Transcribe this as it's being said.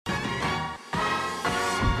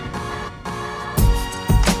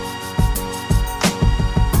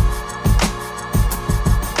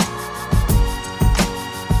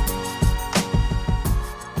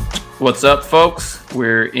What's up, folks?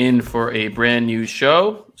 We're in for a brand new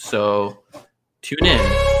show, so tune in.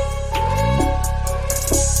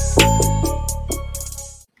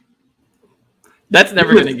 That's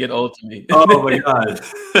never going to get old to me. Oh my god,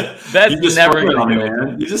 That's never going to get old,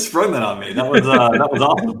 man. You just sprung that on me. That was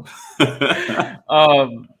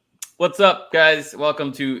awesome. What's up, guys?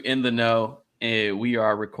 Welcome to In the Know. We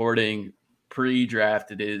are recording pre-draft.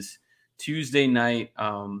 It is Tuesday night.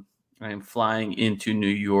 I am flying into New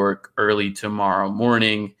York early tomorrow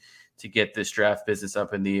morning to get this draft business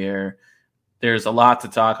up in the air. There's a lot to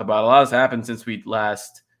talk about. A lot has happened since we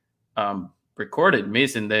last recorded.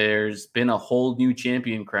 Mason, there's been a whole new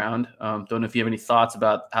champion crowned. Don't know if you have any thoughts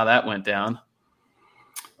about how that went down.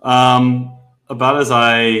 About as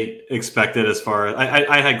I expected. As far as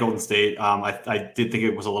I had Golden State. I did think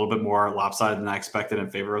it was a little bit more lopsided than I expected in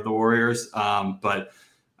favor of the Warriors. But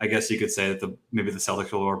I guess you could say that maybe the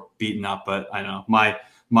Celtics were beaten up, but I don't know.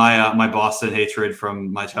 My Boston hatred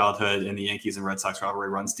from my childhood and the Yankees and Red Sox rivalry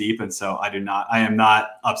runs deep, and so I am not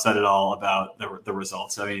upset at all about the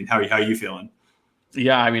results. I mean, how are you feeling?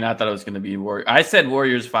 Yeah, I mean, I thought it was going to be Warriors. I said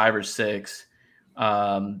Warriors 5 or 6.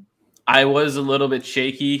 I was a little bit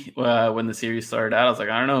shaky when the series started out. I was like,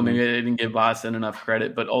 I don't know, maybe I didn't give Boston enough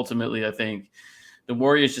credit, but ultimately, I think the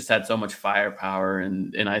Warriors just had so much firepower,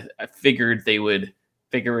 and I figured they would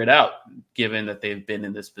figure it out, given that they've been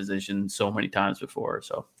in this position so many times before.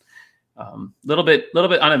 So little bit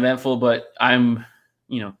uneventful, but I'm,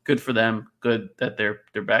 good for them. Good that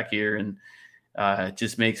they're back here. And it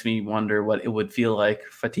just makes me wonder what it would feel like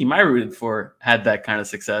if a team I rooted for had that kind of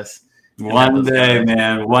success. One day,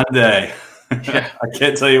 man, one day. Yeah. I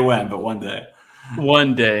can't tell you when, but one day.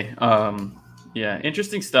 One day. Yeah,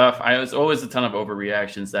 interesting stuff. There's always a ton of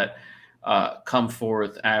overreactions that come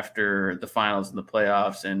forth after the finals and the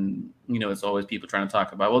playoffs, and it's always people trying to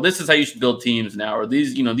talk about, well, this is how you should build teams now, or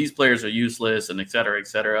these players are useless, and et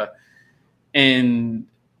cetera, and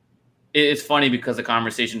it's funny because the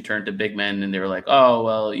conversation turned to big men, and they were like, oh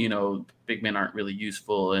well, big men aren't really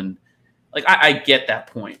useful, and like I get that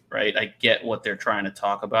point, right? I get what they're trying to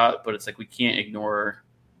talk about, but it's like we can't ignore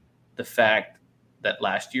the fact that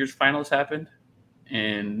last year's finals happened,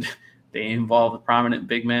 and they involved prominent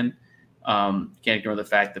big men. Can't ignore the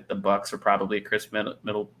fact that the Bucks are probably a Chris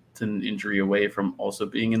Middleton injury away from also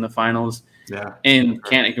being in the finals. Yeah, and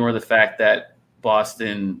can't ignore the fact that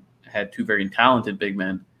Boston had two very talented big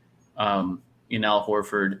men, in Al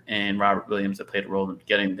Horford and Robert Williams, that played a role in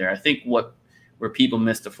getting there. I think where people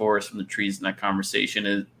miss the forest from the trees in that conversation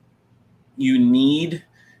is you need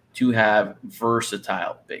to have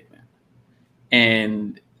versatile big men,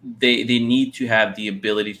 and they need to have the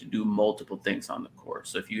ability to do multiple things on the court.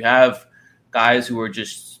 So if you have guys who are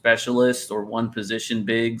just specialists or one position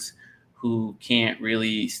bigs who can't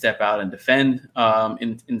really step out and defend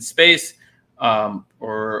in space,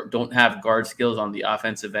 or don't have guard skills on the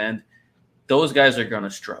offensive end, those guys are going to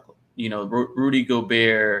struggle. Rudy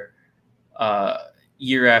Gobert,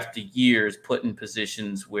 year after year, is put in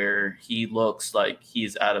positions where he looks like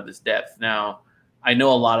he's out of his depth. Now, I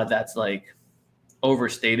know a lot of that's like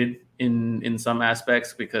overstated in some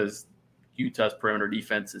aspects, because Utah's perimeter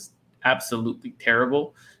defense is absolutely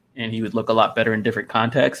terrible, and he would look a lot better in different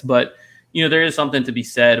contexts. But there is something to be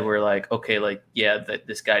said where, like, okay, like, yeah, that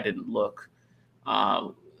this guy didn't look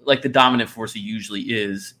like the dominant force he usually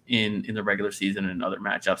is in the regular season and other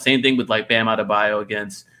matchups. Same thing with like Bam Adebayo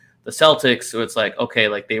against the Celtics. So it's like, okay,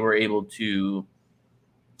 like they were able to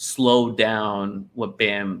slow down what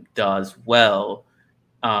Bam does well,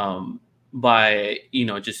 by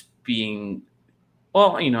just being,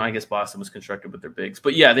 well, I guess Boston was constructed with their bigs,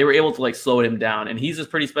 but yeah, they were able to like slow him down, and he's a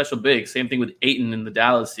pretty special big. Same thing with Ayton in the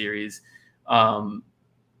Dallas series. Who's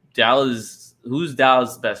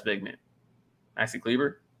Dallas' best big man? Maxi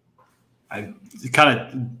Kleber?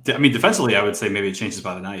 Defensively, I would say maybe it changes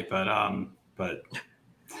by the night, but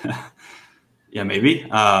yeah, maybe.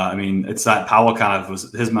 It's that Powell kind of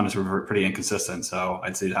his minutes were pretty inconsistent, so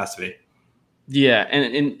I'd say it has to be. Yeah,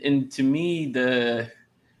 and to me,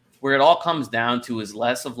 where it all comes down to is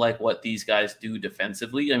less of like what these guys do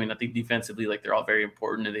defensively. I think defensively, like, they're all very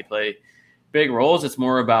important and they play big roles. It's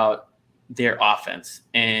more about their offense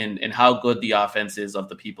and how good the offense is of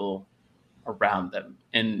the people around them.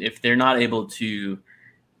 And if they're not able to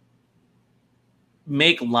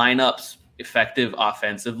make lineups effective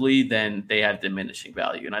offensively, then they have diminishing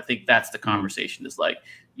value. And I think that's the conversation, is like,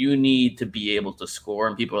 you need to be able to score.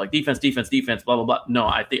 And people are like, defense, blah, blah, blah. No,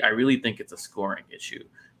 I really think it's a scoring issue,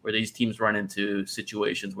 where these teams run into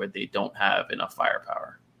situations where they don't have enough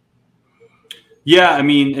firepower. Yeah,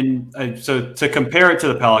 so to compare it to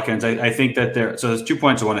the Pelicans, I think that so there's 2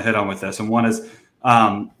 points I want to hit on with this. And one is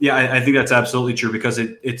I think that's absolutely true because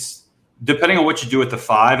it's depending on what you do with the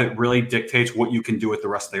 5, it really dictates what you can do with the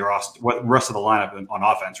rest of the roster, what rest of the lineup on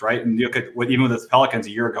offense, right? And you look at even with the Pelicans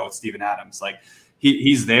a year ago, it's Steven Adams. Like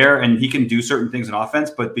he's there and he can do certain things in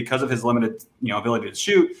offense, but because of his limited ability to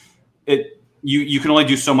shoot, you can only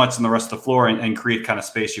do so much in the rest of the floor and create kind of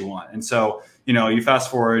space you want. And so you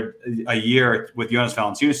fast forward a year with Jonas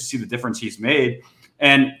Valanciunas to see the difference he's made.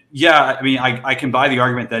 And yeah, I mean, I can buy the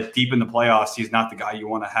argument that deep in the playoffs, he's not the guy you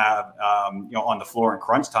want to have, on the floor in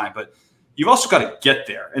crunch time. But you've also got to get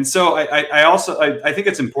there. And so I think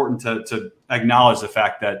it's important to acknowledge the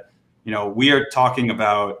fact that we are talking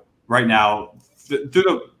about right now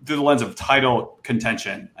through the lens of title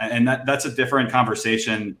contention, and that's a different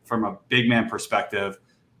conversation from a big man perspective.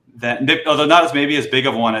 That although not as maybe as big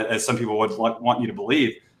of one as some people would want you to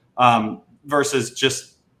believe, versus just.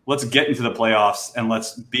 Let's get into the playoffs and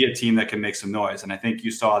let's be a team that can make some noise. And I think you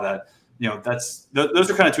saw that, those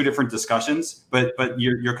are kind of two different discussions, but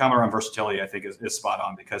your comment around versatility, I think is spot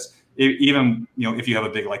on because even, if you have a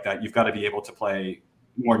big like that, you've got to be able to play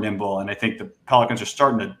more nimble. And I think the Pelicans are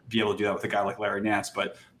starting to be able to do that with a guy like Larry Nance,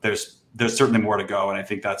 but there's certainly more to go. And I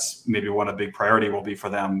think that's maybe one of the big priority will be for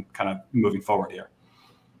them kind of moving forward here.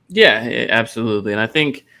 Yeah, absolutely. And I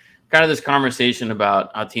think kind of this conversation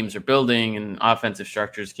about how teams are building and offensive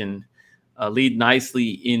structures can lead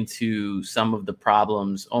nicely into some of the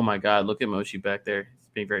problems. Oh my God, look at Moshe back there. He's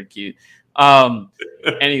being very cute.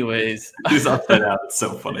 Anyways. He's upside down. It's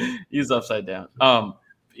so funny. He's upside down.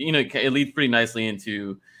 It leads pretty nicely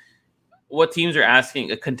into what teams are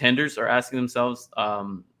asking, contenders are asking themselves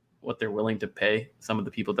what they're willing to pay some of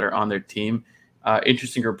the people that are on their team.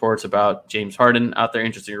 Interesting reports about James Harden out there.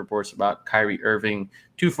 Interesting reports about Kyrie Irving,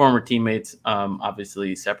 2 former teammates,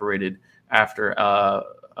 obviously separated after a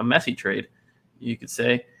messy trade, you could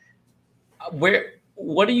say.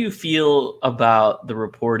 What do you feel about the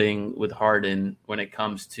reporting with Harden when it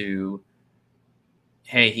comes to,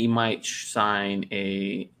 hey, he might sign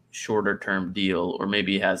a shorter term deal, or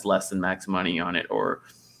maybe he has less than max money on it, or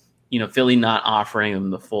Philly not offering him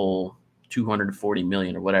the full $240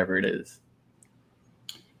 million or whatever it is?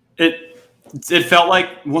 It felt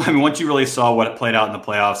like, once you really saw what it played out in the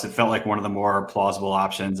playoffs, it felt like one of the more plausible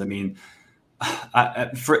options. I mean,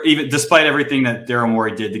 even despite everything that Daryl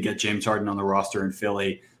Morey did to get James Harden on the roster in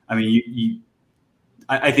Philly, I mean,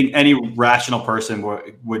 I think any rational person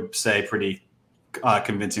would say pretty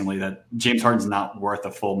convincingly that James Harden's not worth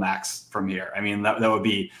a full max from here. I mean, that would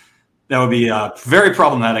be very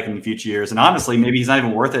problematic in the future years. And honestly, maybe he's not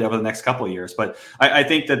even worth it over the next couple of years. But I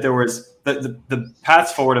think that there was the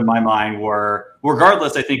paths forward in my mind were,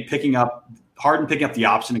 regardless, I think Harden picking up the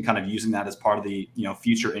option and kind of using that as part of the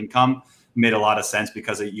future income made a lot of sense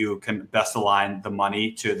because you can best align the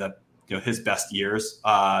money to the his best years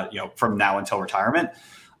from now until retirement.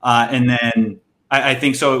 And then I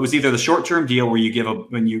think so. It was either the short-term deal where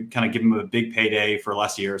when you kind of give him a big payday for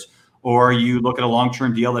less years, or you look at a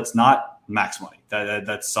long-term deal that's not max money.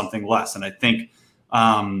 That's something less. And I think,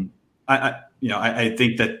 I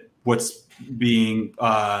think that what's being,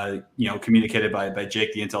 communicated by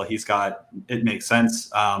Jake, the intel he's got, it makes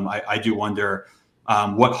sense. I do wonder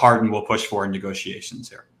what Harden will push for in negotiations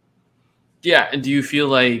here. Yeah, and do you feel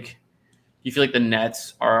like the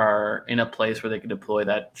Nets are in a place where they can deploy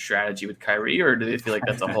that strategy with Kyrie, or do they feel like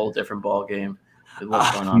that's a whole different ball game with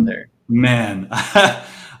what's going on there? Man.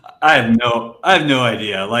 I have no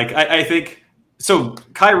idea. Like, I think so.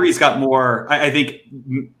 Kyrie's got more. I think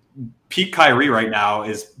peak Kyrie right now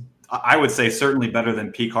is, I would say, certainly better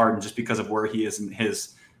than peak Harden, just because of where he is in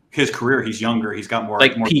his career. He's younger. He's got more.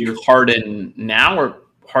 Like more peak years. Harden now, or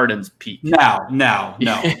Harden's peak no,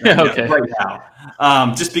 okay, right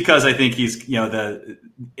now. Just because I think he's the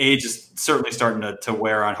age is certainly starting to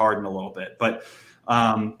wear on Harden a little bit, but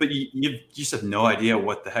you just have no idea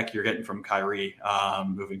what the heck you're getting from Kyrie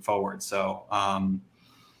moving forward. So, I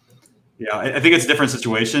think it's a different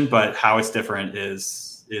situation, but how it's different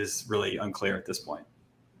is really unclear at this point.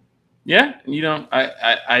 Yeah,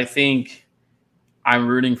 I think I'm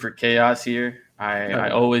rooting for chaos here.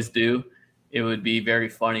 I always do. It would be very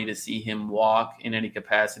funny to see him walk in any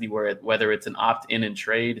capacity, whether it's an opt-in and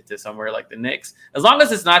trade to somewhere like the Knicks, as long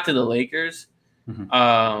as it's not to the Lakers.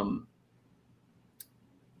 Mm-hmm.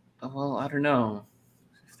 Well, I don't know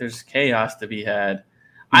if there's chaos to be had.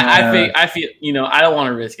 I feel, I don't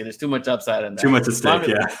want to risk it. There's too much upside in that. Too much at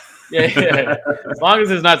stake, yeah. As long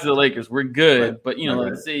as it's not to the Lakers, we're good. Right. But,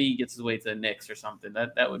 let's say he gets his way to the Knicks or something.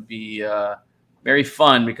 That would be very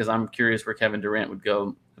fun, because I'm curious where Kevin Durant would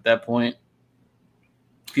go at that point.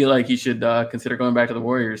 I feel like he should consider going back to the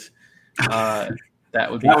Warriors. That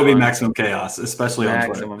would be maximum chaos, especially on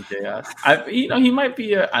Twitter. Maximum chaos. He might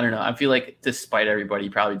be I don't know. I feel like despite everybody, he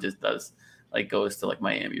probably just does goes to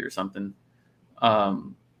Miami or something. Yeah,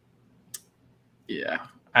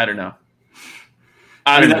 I don't know.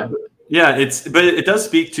 I don't know. Yeah, but it does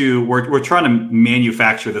speak to we're trying to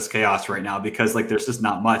manufacture this chaos right now because there's just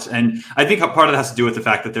not much, and I think part of that has to do with the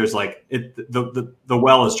fact that there's the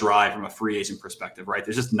well is dry from a free agent perspective, right?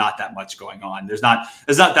 There's just not that much going on. There's not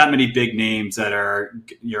that many big names that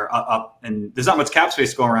you're up, and there's not much cap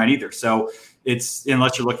space going around either. So it's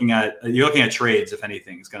unless you're looking at trades, if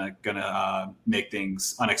anything, is gonna make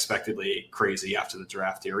things unexpectedly crazy after the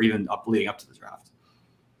draft here, or even leading up to the draft.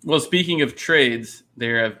 Well, speaking of trades,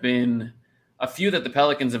 there have been a few that the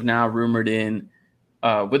Pelicans have now rumored in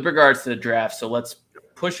with regards to the draft. So let's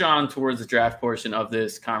push on towards the draft portion of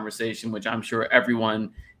this conversation, which I'm sure everyone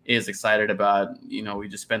is excited about. We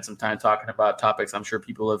just spent some time talking about topics I'm sure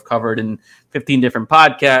people have covered in 15 different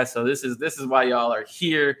podcasts. So this is why y'all are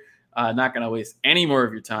here. Not going to waste any more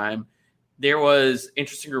of your time. There was an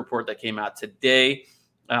interesting report that came out today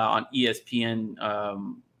on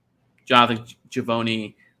ESPN. Jonathan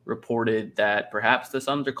Givony reported that perhaps the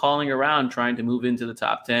Suns are calling around trying to move into the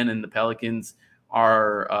top 10, and the Pelicans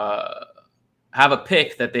are have a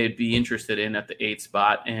pick that they'd be interested in at the 8th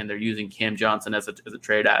spot, and they're using Cam Johnson as a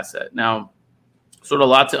trade asset. Now, sort of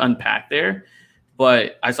a lot to unpack there,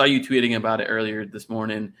 but I saw you tweeting about it earlier this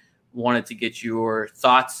morning. Wanted to get your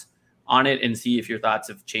thoughts on it and see if your thoughts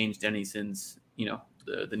have changed any since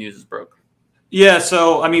the news is broke. Yeah,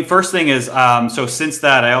 so first thing is, so since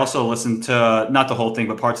that, I also listened to not the whole thing,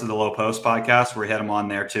 but parts of the Low Post podcast where he had him on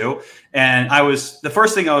there too. And the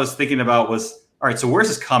first thing I was thinking about was, all right, so where's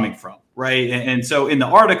this coming from, right? And so in the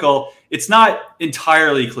article, it's not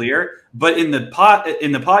entirely clear, but in the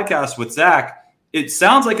podcast with Zach, it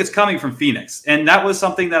sounds like it's coming from Phoenix. And that was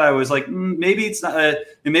something that I was like, maybe it's not,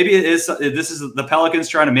 maybe it is. This is the Pelicans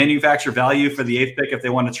trying to manufacture value for the 8th pick if they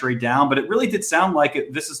want to trade down. But it really did sound like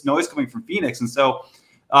this is noise coming from Phoenix. And so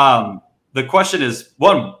the question is,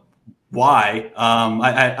 one, why?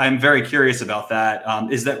 I'm very curious about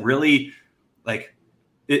that. Is that really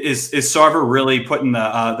is Sarver really putting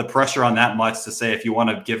the pressure on that much to say if you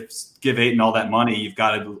want to give Ayton all that money, you've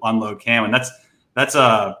got to unload Cam? And that's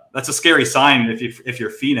a scary sign if you're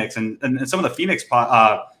Phoenix and some of the Phoenix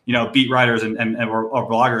beat writers and or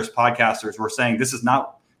bloggers, podcasters were saying this is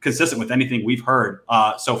not consistent with anything we've heard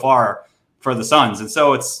so far for the Suns. And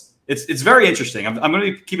so it's very interesting. I'm going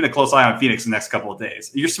to be keeping a close eye on Phoenix the next couple of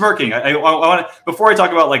days. You're smirking. I want to, before I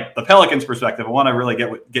talk about the Pelicans perspective, I want to really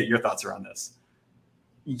get your thoughts around this.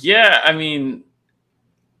 Yeah,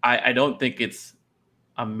 I don't think it's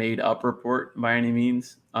a made up report by any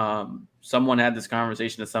means. Someone had this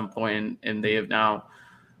conversation at some point, and they have now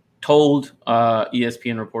told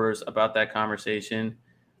ESPN reporters about that conversation.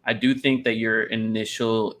 I do think that your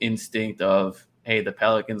initial instinct of, hey, the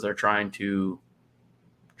Pelicans are trying to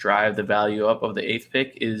drive the value up of the 8th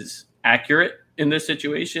pick is accurate in this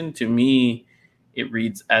situation. To me, it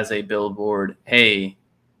reads as a billboard, hey,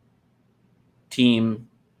 Team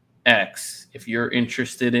X, if you're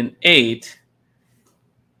interested in 8,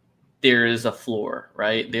 there is a floor,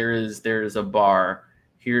 right? There is a bar.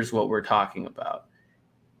 Here's what we're talking about.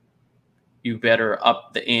 You better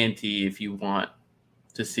up the ante if you want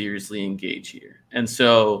to seriously engage here. And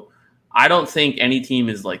so I don't think any team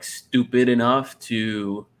is stupid enough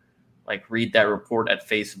to read that report at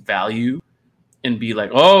face value and be like,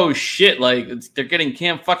 oh shit, they're getting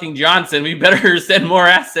Cam fucking Johnson. We better send more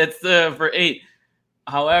assets for 8.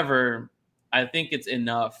 However, I think it's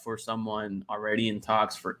enough for someone already in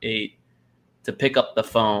talks for 8 to pick up the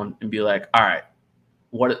phone and be like, all right,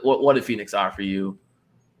 what did Phoenix offer you?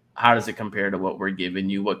 How does it compare to what we're giving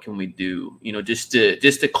you? What can we do? Just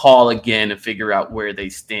to call again and figure out where they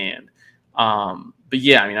stand. But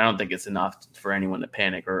yeah, I don't think it's enough for anyone to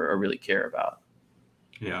panic or really care about.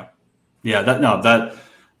 Yeah.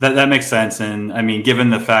 That makes sense. And given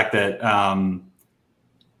the fact that,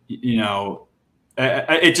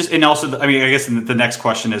 it just, and also, I guess the next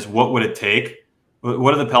question is, what would it take?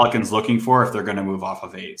 What are the Pelicans looking for if they're going to move off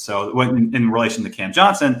of 8? So in relation to Cam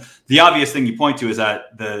Johnson, the obvious thing you point to is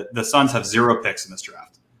that the Suns have 0 picks in this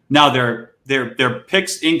draft. Now their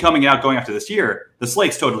picks incoming and out going after this year, the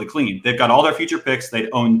slate's totally clean. They've got all their future picks. They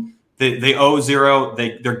owe 0.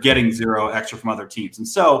 They're getting 0 extra from other teams. And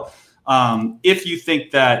so if you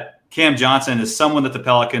think that Cam Johnson is someone that the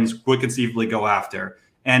Pelicans would conceivably go after,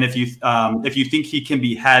 and if you think he can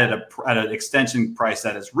be had at an extension price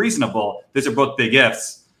that is reasonable, these are both big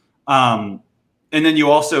ifs. And then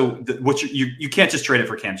you also you can't just trade it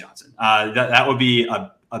for Cam Johnson. That would be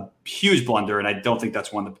a huge blunder, and I don't think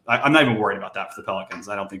that's one. I'm not even worried about that for the Pelicans.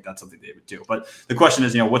 I don't think that's something they would do. But the question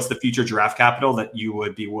is, what's the future draft capital that you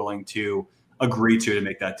would be willing to agree to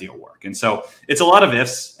make that deal work? And so it's a lot of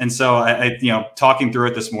ifs. And so I talking through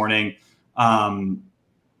it this morning, I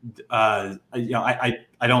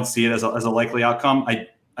don't see it as a likely outcome.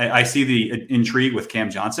 I see the intrigue with Cam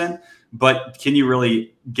Johnson, but can you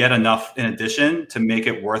really get enough in addition to make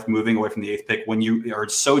it worth moving away from the 8th pick when you are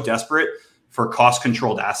so desperate for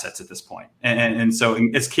cost-controlled assets at this point? And so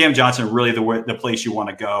is Cam Johnson really the place you want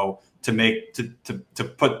to go to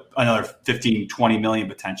put another 15, 20 million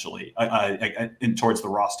potentially towards the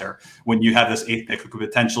roster when you have this 8th pick who could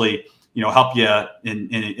potentially help you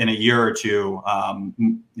in a year or two,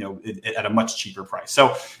 at a much cheaper price.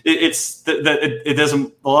 So it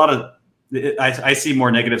doesn't a lot of. I see more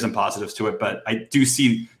negatives and positives to it, but I do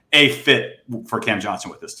see a fit for Cam Johnson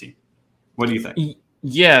with this team. What do you think?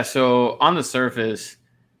 Yeah, so on the surface,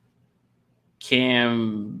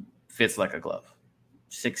 Cam fits like a glove.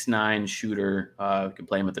 6'9" shooter, can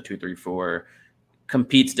play him at the 2-3-4,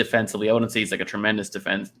 competes defensively. I wouldn't say he's like a tremendous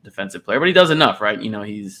defensive player, but he does enough, right?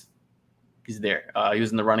 He's there. He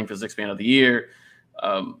was in the running for 6th man of the year.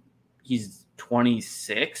 He's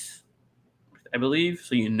 26. I believe.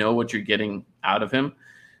 So what you're getting out of him.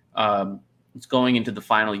 It's going into the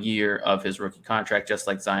final year of his rookie contract, just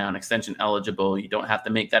like Zion, extension eligible. You don't have to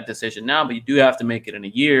make that decision now, but you do have to make it in a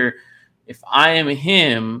year. If I am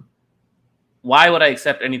him, why would I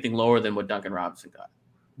accept anything lower than what Duncan Robinson got?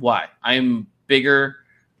 Why? I am bigger.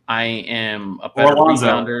 I am a better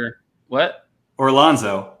rebounder. What? Or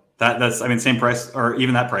Lonzo. That's same price or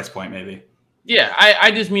even that price point maybe. Yeah,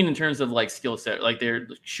 I just mean in terms of like skill set, like they're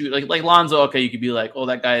like Lonzo. Okay, you could be like, oh,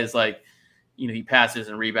 that guy is like, he passes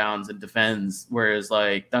and rebounds and defends. Whereas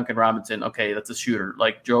like Duncan Robinson, okay, that's a shooter.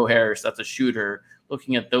 Like Joe Harris, that's a shooter.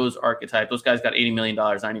 Looking at those archetypes, those guys got $80 million,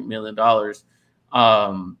 $90 million.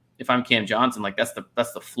 If I'm Cam Johnson, like that's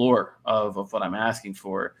the floor of what I'm asking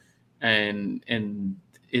for. And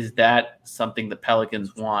is that something the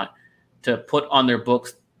Pelicans want to put on their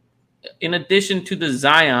books? In addition to the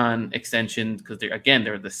Zion extension, because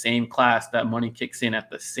they're the same class, that money kicks in at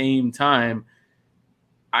the same time.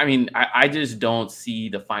 I mean, I just don't see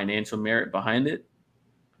the financial merit behind it.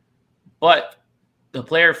 But the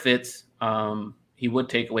player fits. He would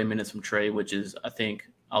take away minutes from Trey, which is, I think,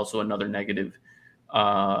 also another negative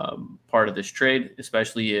part of this trade,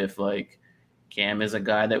 especially if like Cam is a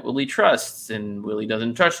guy that Willie trusts and Willie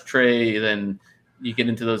doesn't trust Trey, then you get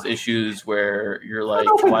into those issues where you're like,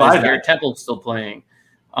 why is Garrett Temple still playing?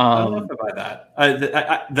 I don't know if I buy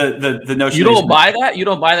that. The notion you don't buy that? You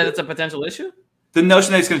don't buy that it's a potential issue? The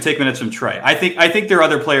notion that he's going to take minutes from Trey. I think there are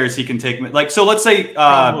other players he can take. Like, so let's say,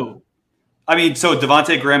 so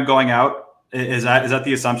Devontae Graham going out, is that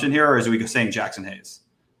the assumption here, or is we saying Jackson Hayes?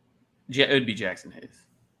 Yeah, it would be Jackson Hayes.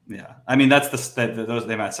 Yeah. I mean, that's those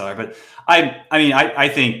they might sell. But I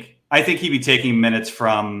think he'd be taking minutes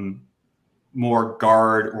from more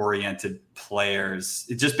guard-oriented players,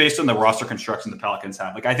 just based on the roster construction the Pelicans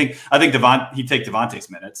have. Like, I think he'd take Devontae's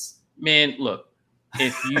minutes. Man, look,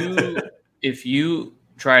 if you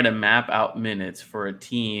try to map out minutes for a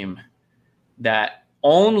team that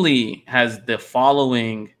only has the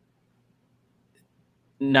following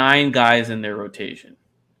 9 guys in their rotation,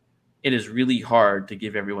 it is really hard to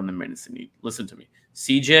give everyone the minutes they need. Listen to me.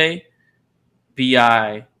 CJ,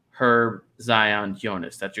 BI, Herb, Zion,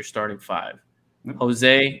 Jonas. That's your starting 5.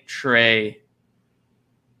 Jose, Trey,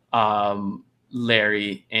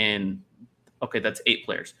 Larry, and that's 8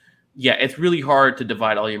 players. Yeah, it's really hard to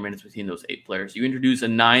divide all your minutes between those 8 players. You introduce a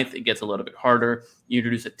 9th, it gets a little bit harder. You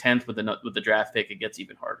introduce a 10th with the draft pick, it gets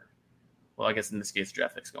even harder. Well, I guess in this case, the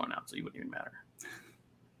draft pick's going out, so it wouldn't even matter.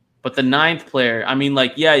 But the 9th player, I mean,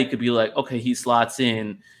 like, yeah, you could be like, okay, he slots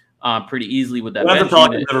in pretty easily with that. The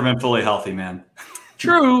Pelicans never been fully healthy, man.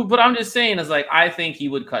 True, but I'm just saying, I think he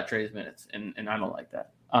would cut Trey's minutes, and I don't like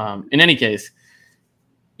that. In any case,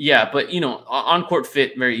 yeah, but, on court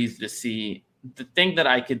fit, very easy to see. The thing that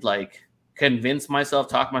I could,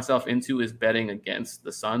 talk myself into is betting against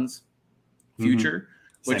the Suns' future,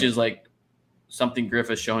 which is, something Griff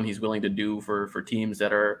has shown he's willing to do for teams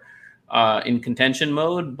that are in contention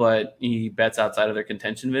mode, but he bets outside of their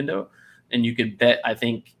contention window. And you could bet, I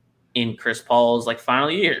think, in Chris Paul's final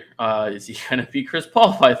year. Is he going to be Chris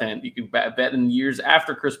Paul by then? You could bet in years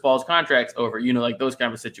after Chris Paul's contract's over, those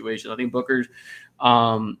kind of situations. I think Booker's,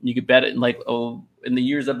 you could bet it in the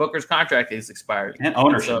years that Booker's contract is expired. And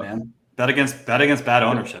ownership, man. Bet against bad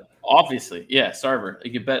ownership. Obviously. Yeah, Sarver.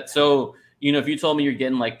 You could bet. So, if you told me you're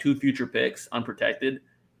getting 2 future picks unprotected,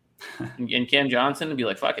 And Cam Johnson would be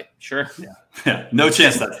like, fuck it, sure. Yeah. No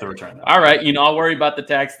chance that's the return. Though. All right, I'll worry about the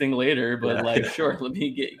tax thing later, but sure, let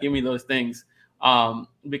me give me those things.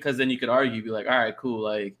 Because then you could argue, be like, all right, cool,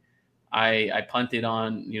 like I punted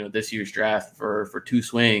on this year's draft for 2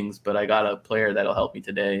 swings, but I got a player that'll help me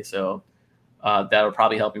today, so that'll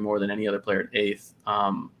probably help me more than any other player at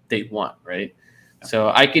 8th, day 1, right? Yeah. So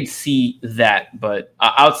I could see that, but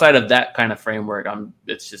outside of that kind of framework,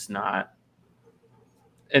 it's just not.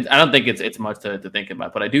 I don't think it's much to think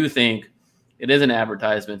about, but I do think it is an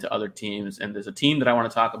advertisement to other teams. And there's a team that I want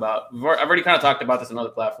to talk about. I've already kind of talked about this on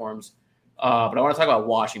other platforms, but I want to talk about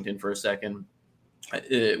Washington for a second.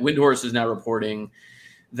 Windhorst is now reporting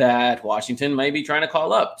that Washington might be trying to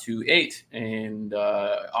call up to 8 and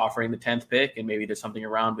offering the 10th pick. And maybe there's something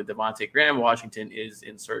around with Devontae Graham. Washington is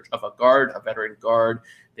in search of a veteran guard.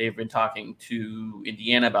 They've been talking to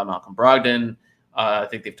Indiana about Malcolm Brogdon. I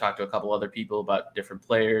think they've talked to a couple other people about different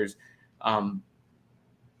players.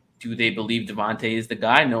 Do they believe Devontae is the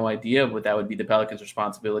guy? No idea, but that would be the Pelicans'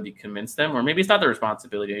 responsibility to convince them. Or maybe it's not their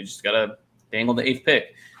responsibility. They just got to dangle the 8th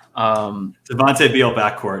pick. Devontae Beal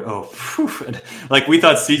backcourt. Oh, whew. Like we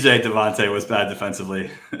thought CJ Devontae was bad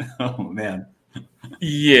defensively. Oh, man.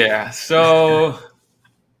 Yeah, so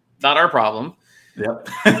not our problem. Yep.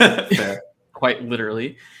 Fair. Quite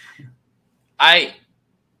literally.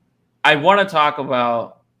 I want to talk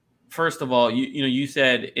about, first of all, you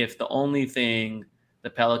said if the only thing the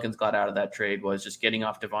Pelicans got out of that trade was just getting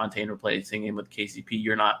off Devontae and replacing him with KCP,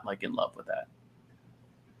 you're not like in love with that.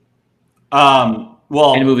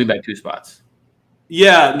 Well, and moving back 2 spots.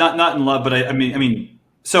 Yeah, not in love, but I mean,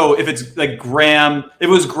 so if it's like Graham, if it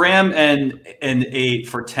was Graham and 8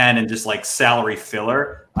 for 10 and just like salary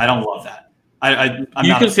filler, I don't love that. I'm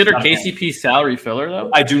you consider KCP salary filler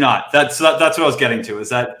though? I do not. That's what I was getting to. Is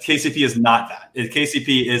that KCP is not that.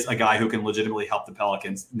 KCP is a guy who can legitimately help the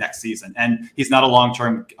Pelicans next season, and he's not a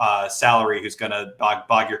long-term salary who's going to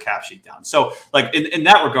bog your cap sheet down. So, like in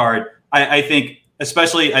that regard, I think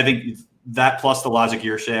that plus the logic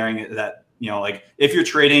you're sharing that like if you're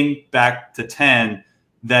trading back to 10,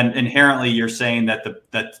 then inherently you're saying that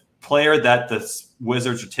that player that the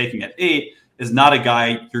Wizards are taking at 8 is not a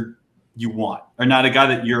guy you want, or not a guy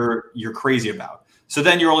that you're crazy about. So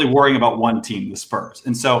then you're only worrying about one team, the Spurs.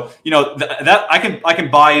 And so, that I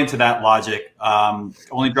can buy into that logic.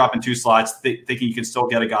 Only dropping 2 slots, thinking you can still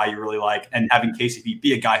get a guy you really like, and having KCP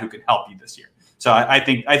be a guy who can help you this year. So I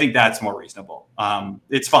think that's more reasonable.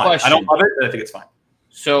 It's fine. Question. I don't love it, but I think it's fine.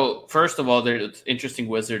 So first of all, there's interesting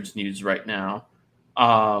Wizards news right now.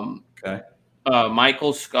 Okay.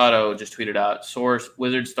 Michael Scotto just tweeted out, source,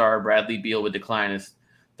 Wizard star Bradley Beal would decline his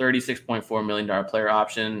 $36.4 million player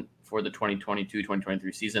option for the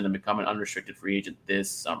 2022-2023 season and become an unrestricted free agent this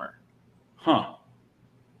summer. Huh.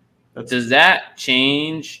 Does that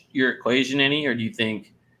change your equation any, or do you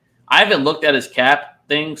think – I haven't looked at his cap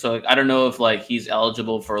thing, so I don't know if he's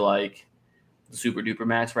eligible for the super duper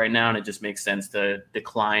max right now, and it just makes sense to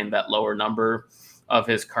decline that lower number of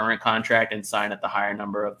his current contract and sign at the higher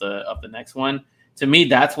number of the next one. To me,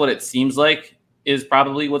 that's what it seems like is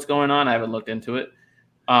probably what's going on. I haven't looked into it.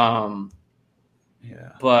 But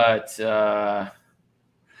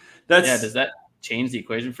does that change the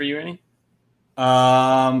equation for you any?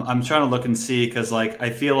 I'm trying to look and see, because I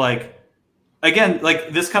feel like, again,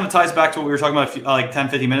 this kind of ties back to what we were talking about 10,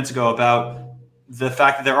 15 minutes ago about the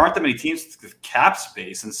fact that there aren't that many teams with cap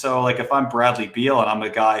space. And so if I'm Bradley Beal and I'm a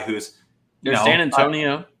guy who's there's San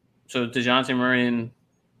Antonio, so DeJounte Murray and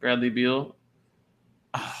Bradley Beal.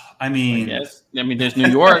 I mean, there's New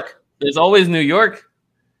York. There's always New York.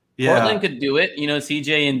 Yeah. Portland could do it.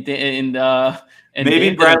 CJ and maybe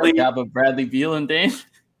Dame Bradley job of Bradley Beal and Dame.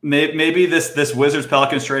 Maybe this Wizards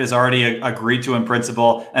Pelicans trade is already agreed to in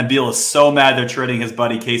principle, and Beal is so mad they're trading his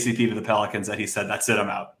buddy KCP to the Pelicans that he said, "That's it, I'm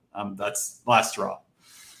out." That's last straw.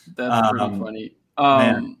 That's pretty funny.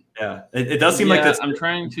 Man, yeah, it does seem like that's. I'm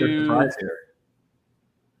trying to.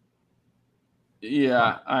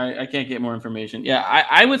 Yeah, I can't get more information. Yeah,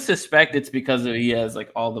 I would suspect it's because he has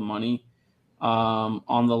all the money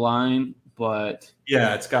on the line, but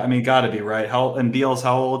yeah, it's got to be right. And Beal's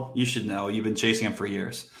how old? You should know. You've been chasing him for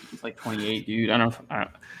years. It's 28, dude. I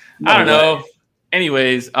don't know.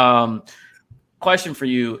 Anyways, question for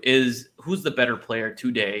you is, who's the better player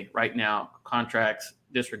today, right now, contracts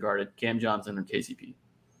disregarded, Cam Johnson or KCP?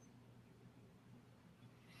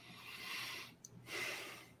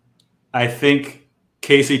 I think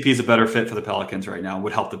KCP is a better fit for the Pelicans right now.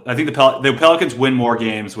 Would help. I think the Pelicans win more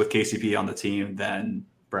games with KCP on the team than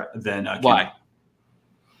why?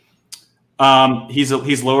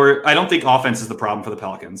 He's lower. I don't think offense is the problem for the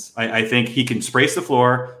Pelicans. I think he can space the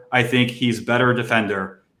floor. I think he's a better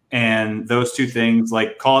defender, And those two things,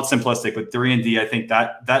 like call it simplistic, but 3 and D, I think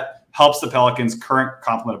that helps the Pelicans' current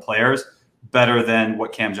complement of players better than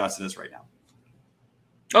what Cam Johnson is right now.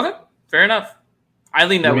 Okay, fair enough. I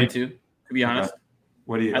lean that way too, to be honest.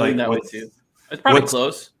 What do you? I lean that way too. It's probably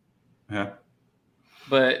close. Yeah.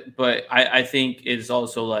 But I think it's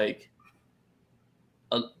also like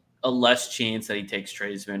a less chance that he takes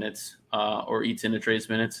Trey's minutes or eats into Trey's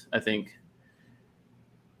minutes. I think.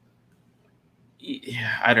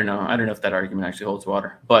 Yeah, I don't know. I don't know if that argument actually holds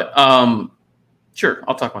water, but sure,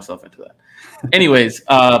 I'll talk myself into that. Anyways,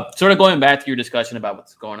 sort of going back to your discussion about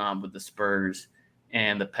what's going on with the Spurs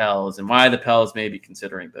and the Pels and why the Pels may be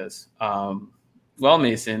considering this. Well,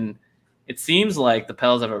 Mason, it seems like the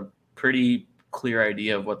Pels have a pretty clear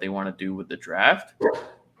idea of what they want to do with the draft.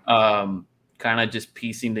 Kind of just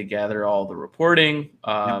piecing together all the reporting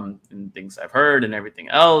and things I've heard and everything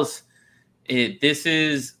else. This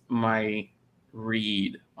is my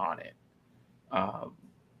read on it.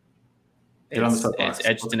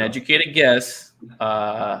 It's just an educated guess.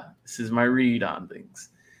 This is my read on things.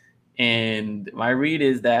 And my read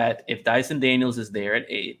is that if Dyson Daniels is there at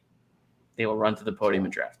 8, they will run to the podium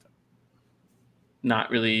and draft him. Not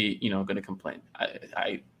really, going to complain.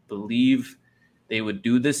 I believe they would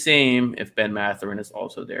do the same if Ben Mathurin is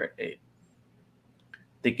also there at 8. I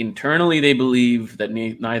think internally they believe that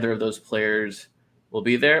neither of those players will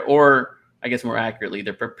be there, or I guess more accurately,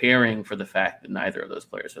 they're preparing for the fact that neither of those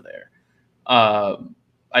players are there.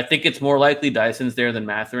 I think it's more likely Dyson's there than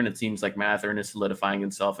Mathurin. It seems like Mathurin is solidifying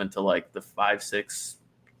himself into like the 5, 6,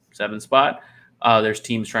 7 spot. There's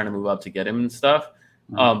teams trying to move up to get him and stuff.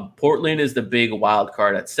 Portland is the big wild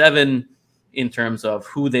card at 7 in terms of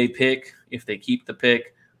who they pick, if they keep the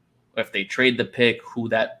pick, if they trade the pick, who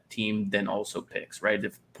that team then also picks, right?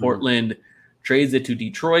 If Portland trades it to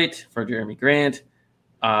Detroit for Jeremy Grant,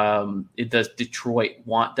 does Detroit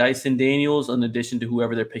want Dyson Daniels in addition to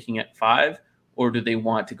whoever they're picking at 5, or do they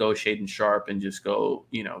want to go Shaedon Sharpe and just go,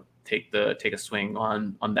 take a swing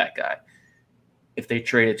on that guy? If they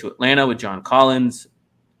trade it to Atlanta with John Collins,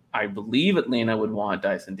 I believe Atlanta would want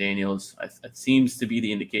Dyson Daniels. It seems to be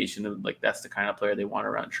the indication of like that's the kind of player they want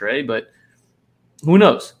around Trey, but who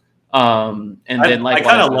knows? I kind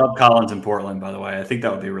of love Collins in Portland, by the way. I think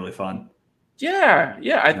that would be really fun. Yeah.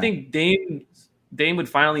 I think Dame would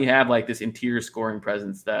finally have like this interior scoring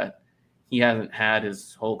presence that he hasn't had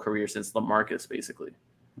his whole career since LaMarcus, basically.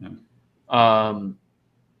 Yeah.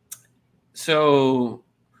 So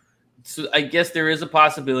I guess there is a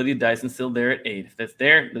possibility Dyson's still there at 8. If that's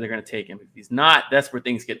there, then they're going to take him. If he's not, that's where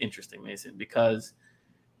things get interesting, Mason, because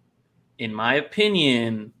in my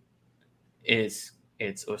opinion, it's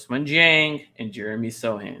Ousmane Dieng and Jeremy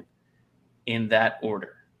Sohan in that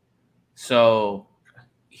order. So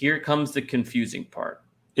here comes the confusing part.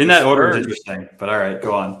 In that order is interesting, but all right,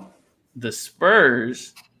 go on. The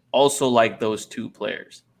Spurs also like those 2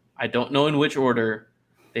 players. I don't know in which order.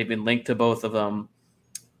 They've been linked to both of them.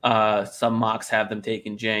 Some mocks have them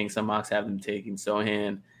taking Dieng. Some mocks have them taking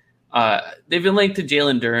Sohan. They've been linked to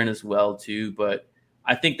Jalen Duren as well, too, but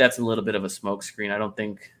I think that's a little bit of a smokescreen. I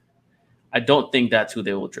don't think that's who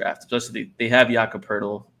they will draft. Especially they have Jakob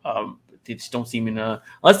Poeltl. They just don't seem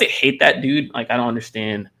unless they hate that dude. Like I don't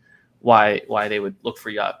understand why they would look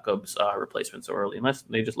for Jakob's replacement so early, unless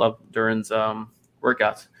they just love Duren's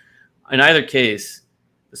workouts. In either case,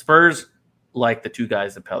 the Spurs like the 2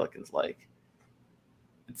 guys the Pelicans like.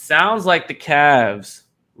 It sounds like the Cavs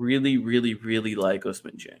really, really, really like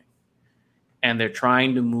Ousmane Dieng, and they're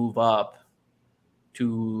trying to move up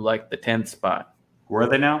to like the 10th spot. Where are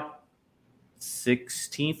they now?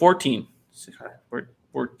 14.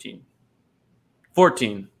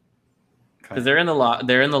 14. Because they're in the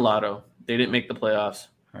lotto. They didn't make the playoffs.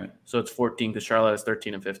 Right. So it's 14 because Charlotte is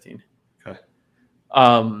 13 and 15. Okay.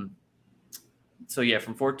 So yeah,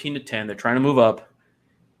 from 14 to 10, they're trying to move up.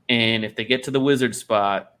 And if they get to the Wizard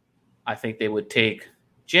spot, I think they would take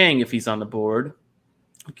Dieng if he's on the board.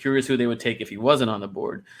 I'm curious who they would take if he wasn't on the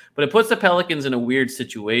board. But it puts the Pelicans in a weird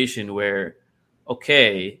situation where,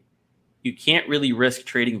 okay, you can't really risk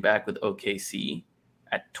trading back with OKC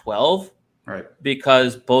at 12. Right.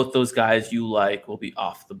 Because both those guys you like will be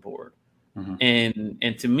off the board. Mm-hmm.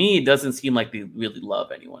 And to me, it doesn't seem like they really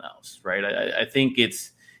love anyone else, right? I think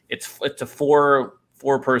it's a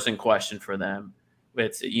four-person question for them.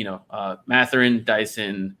 It's Mathurin,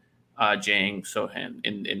 Dyson, Dieng, Sohan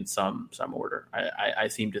in some order. I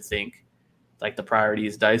seem to think like the priority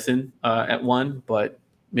is Dyson at 1, but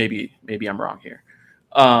maybe I'm wrong here.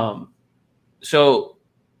 So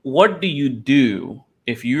what do you do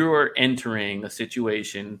if you are entering a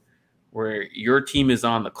situation where your team is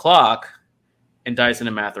on the clock and Dyson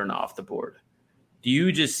and Mathurin off the board? do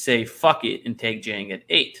you just say fuck it and take Jang at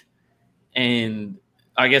 8? And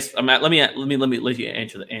I guess let me let you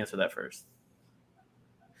answer that first.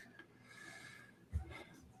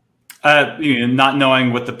 Not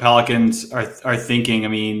knowing what the Pelicans are thinking. I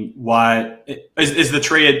mean, why is the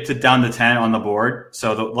trade down to 10 on the board?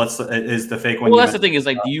 So is the fake one? Well, that's the thing is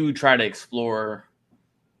like, do you try to explore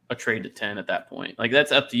a trade to 10 at that point? Like,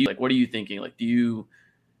 that's up to you. Like, what are you thinking? Like, do you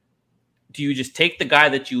just take the guy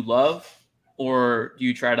that you love, or do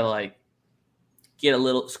you try to like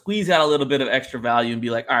squeeze out a little bit of extra value and be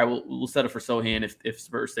like, all right, we'll settle for Sohan if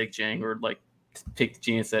Spurs take Jang, or like take the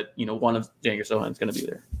chance that one of Jang or Sohan is going to be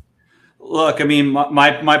there. Look, I mean,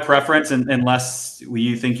 my preference, unless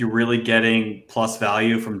you think you're really getting plus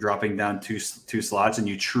value from dropping down two slots, and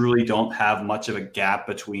you truly don't have much of a gap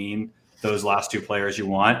between those last two players you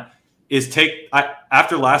want, is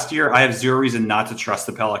after last year, I have zero reason not to trust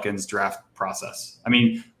the Pelicans draft process. I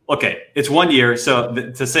mean, okay, it's 1 year, so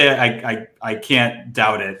to say I can't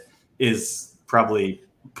doubt it is probably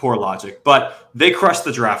poor logic. But they crushed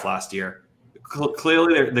the draft last year.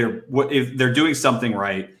 Clearly, they're doing something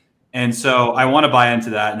right. And so I want to buy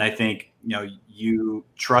into that. And I think, you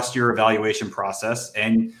trust your evaluation process.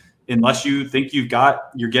 And unless you think you're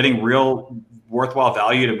getting real worthwhile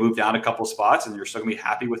value to move down a couple spots and you're still going to be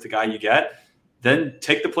happy with the guy you get, then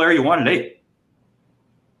take the player you want at 8.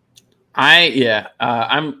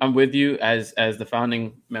 I'm with you as the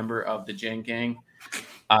founding member of the Jang gang.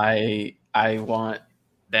 I want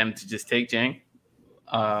them to just take Jang.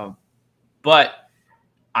 But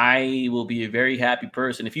I will be a very happy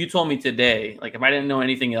person. If you told me today, like if I didn't know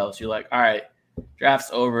anything else, you're like, all right, draft's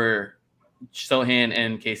over, Sohan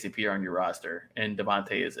and KCP are on your roster and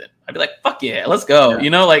Devontae isn't. I'd be like, fuck yeah, let's go.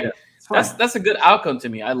 That's a good outcome to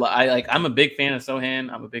me. I'm a big fan of Sohan.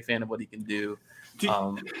 I'm a big fan of what he can do.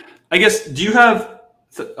 I guess, do you have,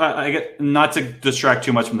 I get, not to distract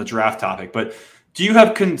too much from the draft topic, but do you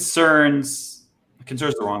have concerns is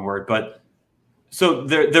the wrong word, but so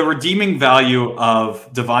the redeeming value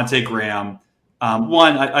of Devontae Graham,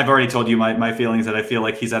 one, I've already told you my feelings that I feel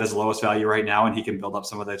like he's at his lowest value right now, and he can build up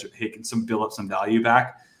build up some value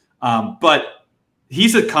back. But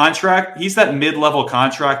he's a contract. He's that mid-level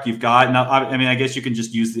contract you've got. Now, I mean, I guess you can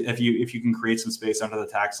just use if you can create some space under the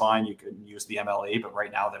tax line, you can use the MLE. But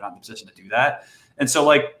right now, they're not in the position to do that. And so,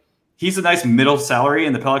 like, he's a nice middle salary,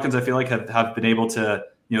 and the Pelicans, I feel like, have been able to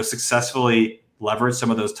successfully leverage some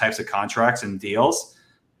of those types of contracts and deals.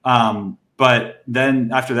 But then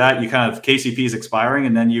after that, you kind of KCP is expiring,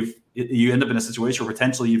 and then you end up in a situation where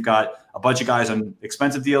potentially you've got a bunch of guys on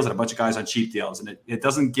expensive deals and a bunch of guys on cheap deals, and it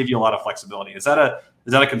doesn't give you a lot of flexibility. Is that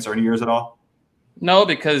a concern of yours at all? No,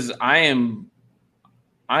 because I am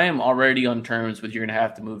already on terms with you're going to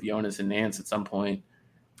have to move Jonas and Nance at some point.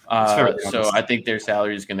 So I think their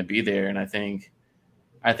salary is going to be there, and I think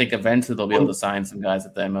eventually they'll be able to sign some guys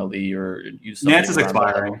at the MLE or use. Nance is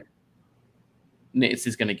expiring. Nance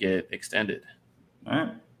is going to get extended. All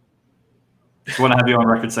right. Just want to have you on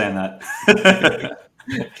record saying that.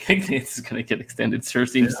 I think Nance is going to get extended. Sure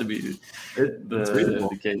seems to be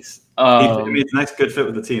the case. I mean, it's a nice, good fit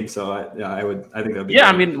with the team. So I think that'd be.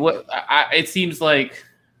 Yeah, great. I mean, it seems like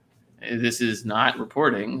this is not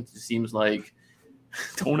reporting. It just seems like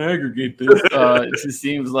don't aggregate this. It just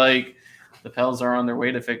seems like the Pels are on their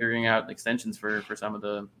way to figuring out extensions for some of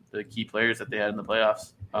the key players that they had in the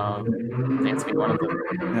playoffs. Nance being one of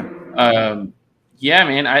them. Yeah,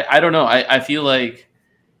 man, I don't know. I feel like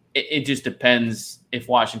it just depends if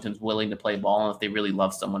Washington's willing to play ball and if they really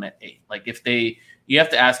love someone at 8. Like you have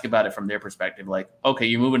to ask about it from their perspective. Like, okay,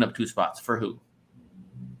 you're moving up 2 spots for who?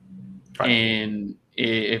 Right. And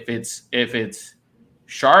if it's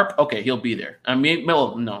Sharp, okay, he'll be there. I mean,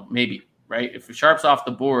 no, maybe, right? If Sharp's off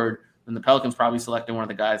the board, then the Pelicans probably selecting one of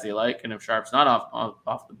the guys they like. And if Sharp's not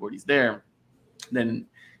off the board, he's there. Then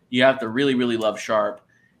you have to really, really love Sharp.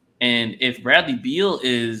 And if Bradley Beal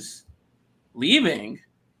is leaving,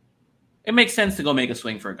 it makes sense to go make a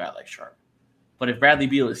swing for a guy like Sharp. But if Bradley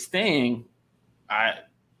Beal is staying,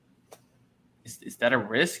 is that a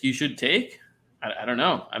risk you should take? I don't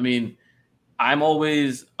know. I mean, I'm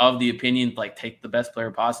always of the opinion, like, take the best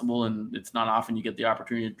player possible. And it's not often you get the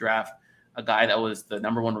opportunity to draft a guy that was the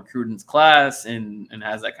number 1 recruit in his class and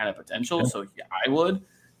has that kind of potential. So yeah, I would.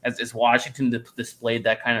 As Washington displayed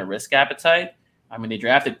that kind of risk appetite. I mean, they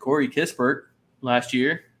drafted Corey Kispert last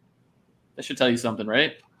year. That should tell you something,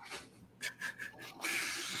 right?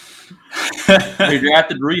 They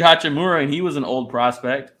drafted Rui Hachimura, and he was an old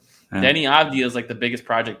prospect. Yeah. Denny Avdia is like the biggest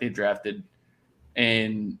project they drafted,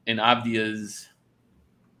 and Avdia's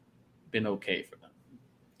been okay for them.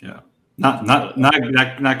 Yeah.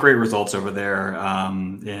 Not great results over there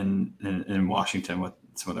in Washington with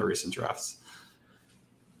some of the recent drafts.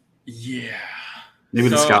 Yeah. Maybe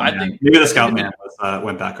the scout man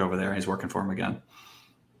went back over there and he's working for him again.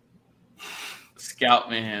 Scout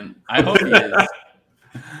man. I hope he is.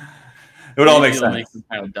 It would all make sense. Make some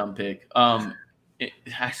kind of dumb pick.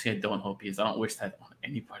 Actually, I don't hope he is. I don't wish that on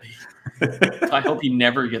anybody. So I hope he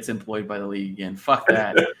never gets employed by the league again. Fuck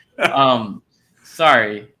that.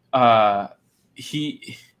 Sorry. I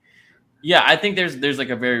think there's like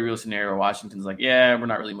a very real scenario where Washington's like, yeah, we're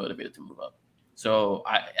not really motivated to move up. So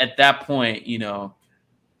at that point, you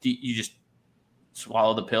just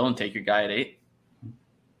swallow the pill and take your guy at 8.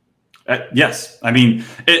 Yes, I mean,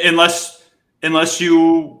 unless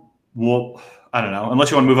you will, I don't know, unless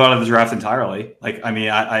you want to move out of the draft entirely. Like, I mean,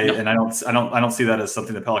 I don't see that as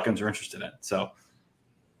something the Pelicans are interested in. So,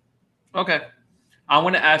 okay, I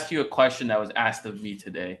want to ask you a question that was asked of me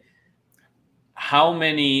today. How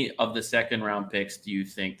many of the second round picks do you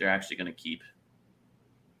think they're actually going to keep?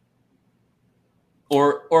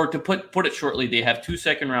 Or to put it shortly, they have 2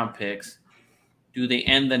 second round picks. Do they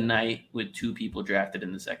end the night with 2 people drafted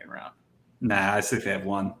in the second round? Nah, I think they have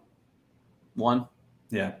 1. 1?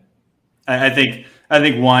 Yeah. I think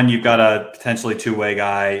 1, you've got a potentially 2-way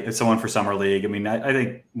guy. It's someone for summer league. I mean, I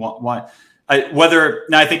think why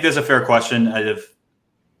I think there's a fair question of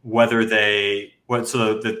whether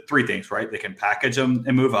so the 3 things, right? They can package them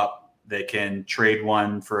and move up. They can trade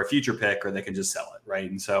one for a future pick, or they can just sell it, right?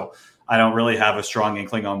 And so I don't really have a strong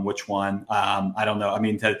inkling on which one. I don't know. I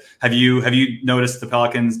mean, have you noticed the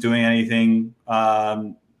Pelicans doing anything,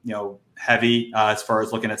 heavy as far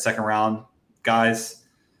as looking at second round guys,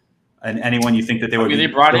 and anyone you think that they would? They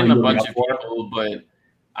brought in a bunch of people, but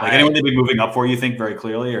anyone they'd be moving up for, you think very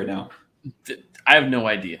clearly, or no? I have no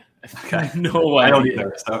idea. Okay. I have no idea. I don't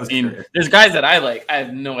either. So there's guys that I like. I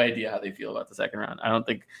have no idea how they feel about the second round. I don't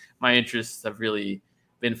think my interests have really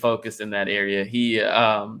been focused in that area.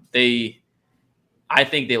 I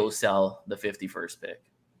think they will sell the 51st pick.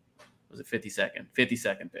 Was it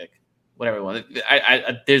 52nd pick? Whatever it was.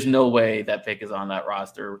 There's no way that pick is on that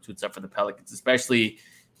roster or suits up for the Pelicans, especially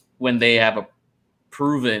when they have a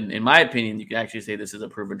proven, in my opinion, you can actually say this is a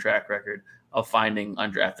proven track record of finding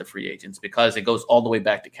undrafted free agents, because it goes all the way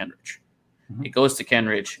back to Kenrich. Mm-hmm. It goes to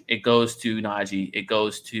Kenrich. It goes to Najee. It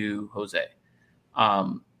goes to Jose.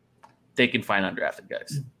 They can find undrafted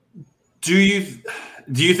guys. Do you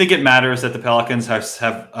think it matters that the Pelicans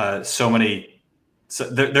have so many? So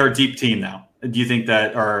they're a deep team now. Do you think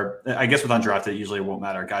that, or I guess with undrafted, it usually won't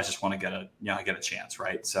matter. Guys just want to get a chance,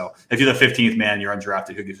 right? So if you're the 15th man, you're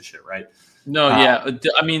undrafted. Who gives a shit, right? No, yeah.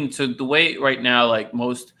 I mean, so the way right now, like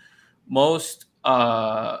most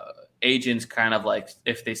agents kind of like,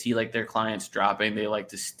 if they see like their clients dropping, they like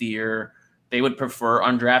to steer. They would prefer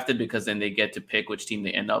undrafted, because then they get to pick which team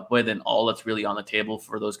they end up with, and all that's really on the table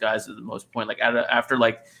for those guys is the most point. Like after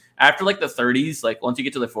the 30s, like once you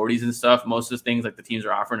get to the 40s and stuff, most of the things like the teams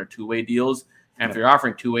are offering are 2-way deals. And if you're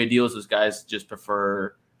offering 2-way deals, those guys just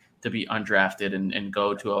prefer to be undrafted and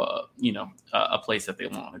go to a place that they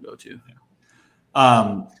want to go to.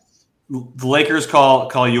 The Lakers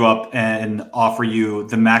call you up and offer you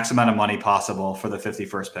the max amount of money possible for the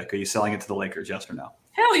 51st pick. Are you selling it to the Lakers? Yes or no?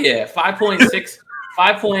 Hell yeah.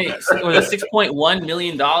 $6.1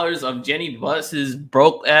 million of Jenny Buss's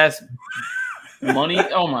broke ass money.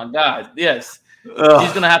 Oh my God. Yes. Ugh.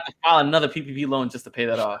 He's going to have to file another PPP loan just to pay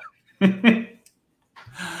that off.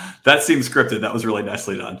 That seems scripted. That was really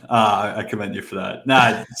nicely done. I commend you for that.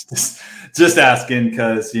 Nah, just asking,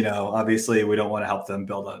 because obviously we don't want to help them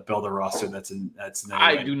build a roster that's.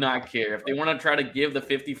 I do not care if they want to try to give the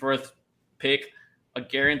 51st pick a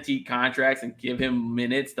guaranteed contract and give him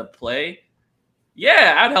minutes to play.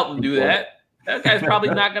 Yeah, I'd help him do that. That guy's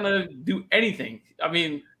probably not going to do anything. I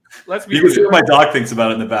mean, let's be. You can see what my dog thinks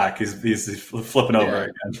about it in the back. He's flipping over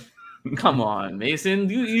again. Come on, Mason.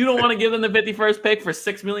 You don't want to give them the 51st pick for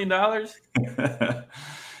 $6 million?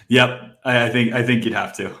 Yep, I think you'd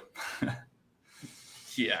have to.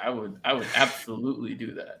 Yeah, I would absolutely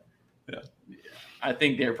do that. Yeah. I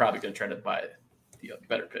think they're probably going to try to buy the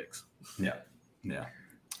better picks. Yeah.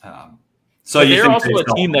 So they're also a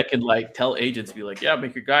team that can like tell agents, be like, yeah,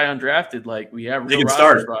 make your guy undrafted. Like we have. He can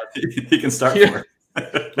start. He can start. Yeah.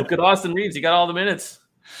 Look at Austin Reeves. He got all the minutes.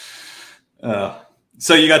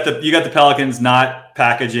 So you got the Pelicans not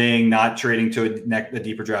packaging, not trading to a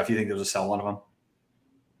deeper draft. You think they'll just sell one of them?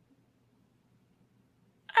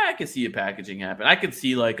 I could see a packaging happen. I could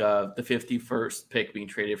see like the 51st pick being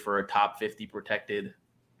traded for a top 50 protected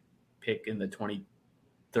pick in the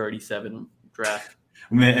 2037 draft.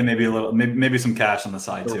 And maybe maybe some cash on the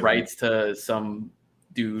side too. Rights to some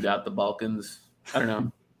dude out the Balkans. I don't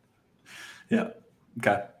know. Yeah.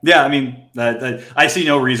 Okay. Yeah. I mean, I see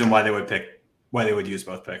no reason why they would use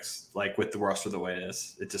both picks, like with the roster the way it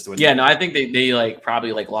is. It just wouldn't. Yeah. No, I think they like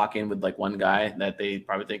probably like lock in with like one guy that they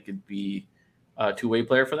probably think could be a two-way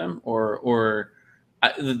player for them, or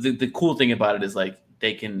the cool thing about it is like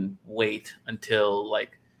they can wait until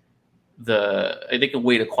like they can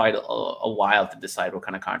wait quite a while to decide what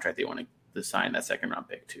kind of contract they want to sign that second round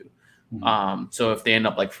pick to. Mm-hmm. So if they end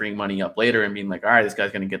up like freeing money up later and being like, all right, this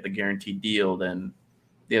guy's going to get the guaranteed deal, then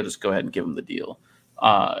they'll just go ahead and give him the deal.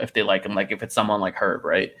 If they like him, like if it's someone like Herb,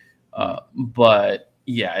 right? But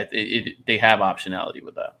yeah, they have optionality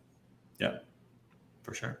with that. Yeah,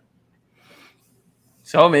 for sure.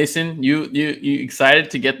 So Mason, you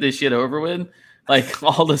excited to get this shit over with? Like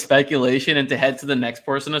all the speculation and to head to the next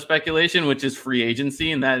portion of speculation, which is free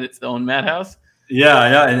agency and that it's the own madhouse.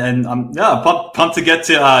 Yeah, and I'm pumped to get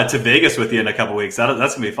to Vegas with you in a couple weeks.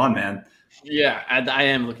 That's gonna be fun, man. Yeah, I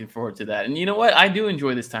am looking forward to that. And you know what? I do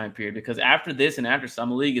enjoy this time period because after this and after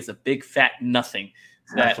Summer League, it's a big fat nothing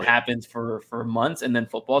that happens for months, and then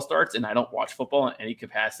football starts, and I don't watch football in any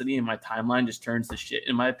capacity, and my timeline just turns to shit,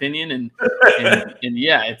 in my opinion. And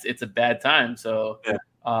yeah, it's a bad time. So. Yeah.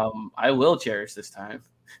 I will cherish this time.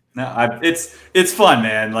 No, it's fun,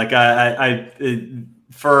 man. Like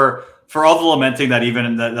for all the lamenting that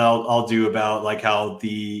even that I'll do about like how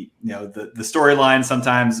the storylines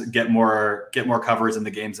sometimes get more coverage than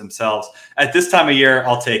the games themselves. At this time of year,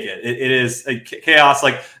 I'll take it. It is a chaos.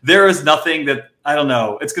 Like there is nothing that I don't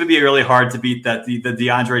know. It's going to be really hard to beat that the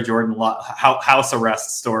DeAndre Jordan house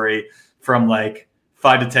arrest story from like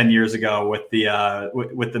 5 to 10 years ago with the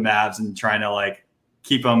Mavs and trying to like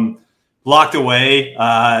keep them locked away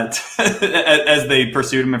as they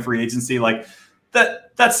pursued him in free agency. Like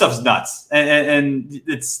that stuff's nuts, and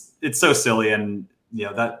it's so silly. And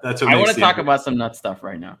that's what I want to talk about some nut stuff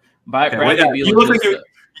right now. You look like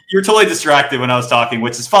you're totally distracted when I was talking,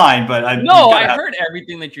 which is fine. But I heard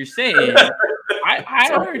everything that you're saying. I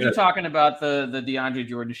heard you talking about the DeAndre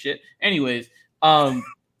Jordan shit. Anyways,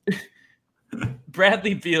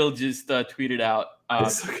 Bradley Beal just tweeted out.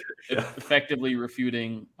 Effectively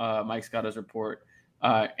refuting Mike Scotto's report,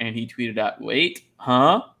 and he tweeted out, "Wait,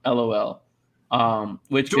 huh? LOL."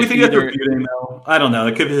 Which do we think that's refuting though? I don't know.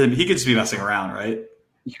 It could be he could just be messing around, right?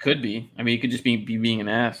 He could be. I mean, he could just be being an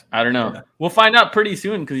ass. I don't know. Yeah. We'll find out pretty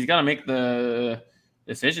soon because he's got to make the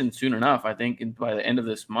decision soon enough. I think by the end of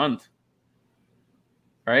this month,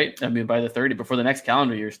 right? I mean, by the 30th, before the next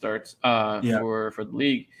calendar year starts. For the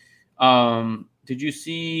league. Did you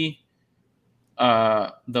see?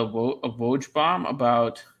 The Woj bomb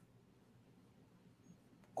about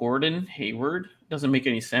Gordon Hayward doesn't make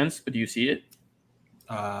any sense, but do you see it?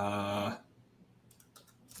 I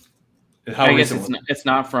guess it's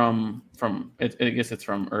not from it. I guess it's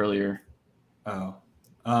from earlier. Oh.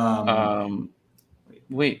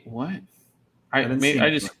 Wait, what?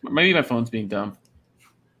 Maybe my phone's being dumb.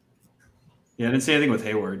 Yeah, I didn't see anything with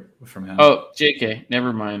Hayward from him. Oh, JK,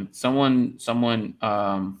 never mind. Someone.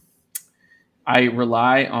 I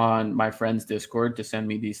rely on my friend's Discord to send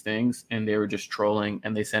me these things, and they were just trolling,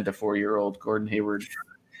 and they sent a 4-year-old Gordon Hayward.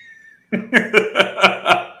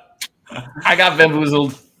 I got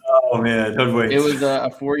bamboozled. Oh, man. Don't wait. It was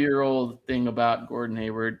a 4-year-old thing about Gordon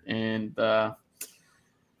Hayward, and that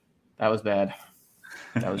was bad.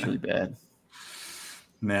 That was really bad.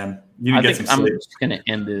 Man, you need to get some sleep. I'm just going to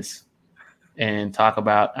end this and talk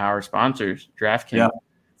about our sponsors, DraftKings. Yeah.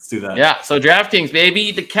 Let's do that. Yeah, so DraftKings,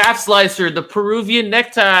 baby, the calf slicer, the Peruvian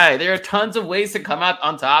necktie. There are tons of ways to come out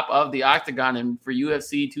on top of the octagon. And for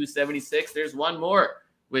UFC 276, there's one more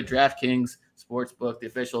with DraftKings Sportsbook, the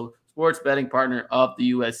official sports betting partner of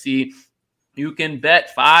the UFC. You can bet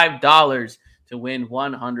 $5 to win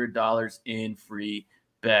 $100 in free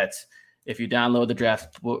bets. If you download the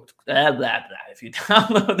DraftKings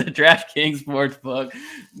Sportsbook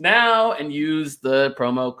now and use the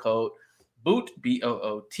promo code BOOT,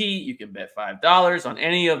 BOOT, you can bet $5 on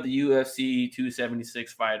any of the UFC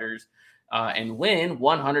 276 fighters and win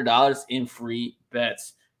 $100 in free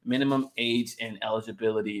bets. Minimum age and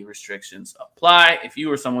eligibility restrictions apply. If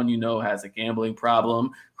you or someone you know has a gambling problem,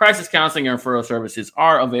 crisis counseling and referral services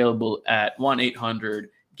are available at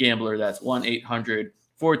 1-800-GAMBLER. That's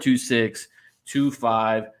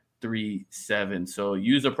 1-800-426-2537. So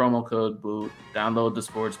use the promo code BOOT, download the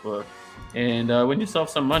sportsbook, and win yourself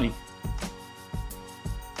some money.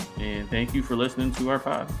 And thank you for listening to our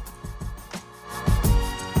pod.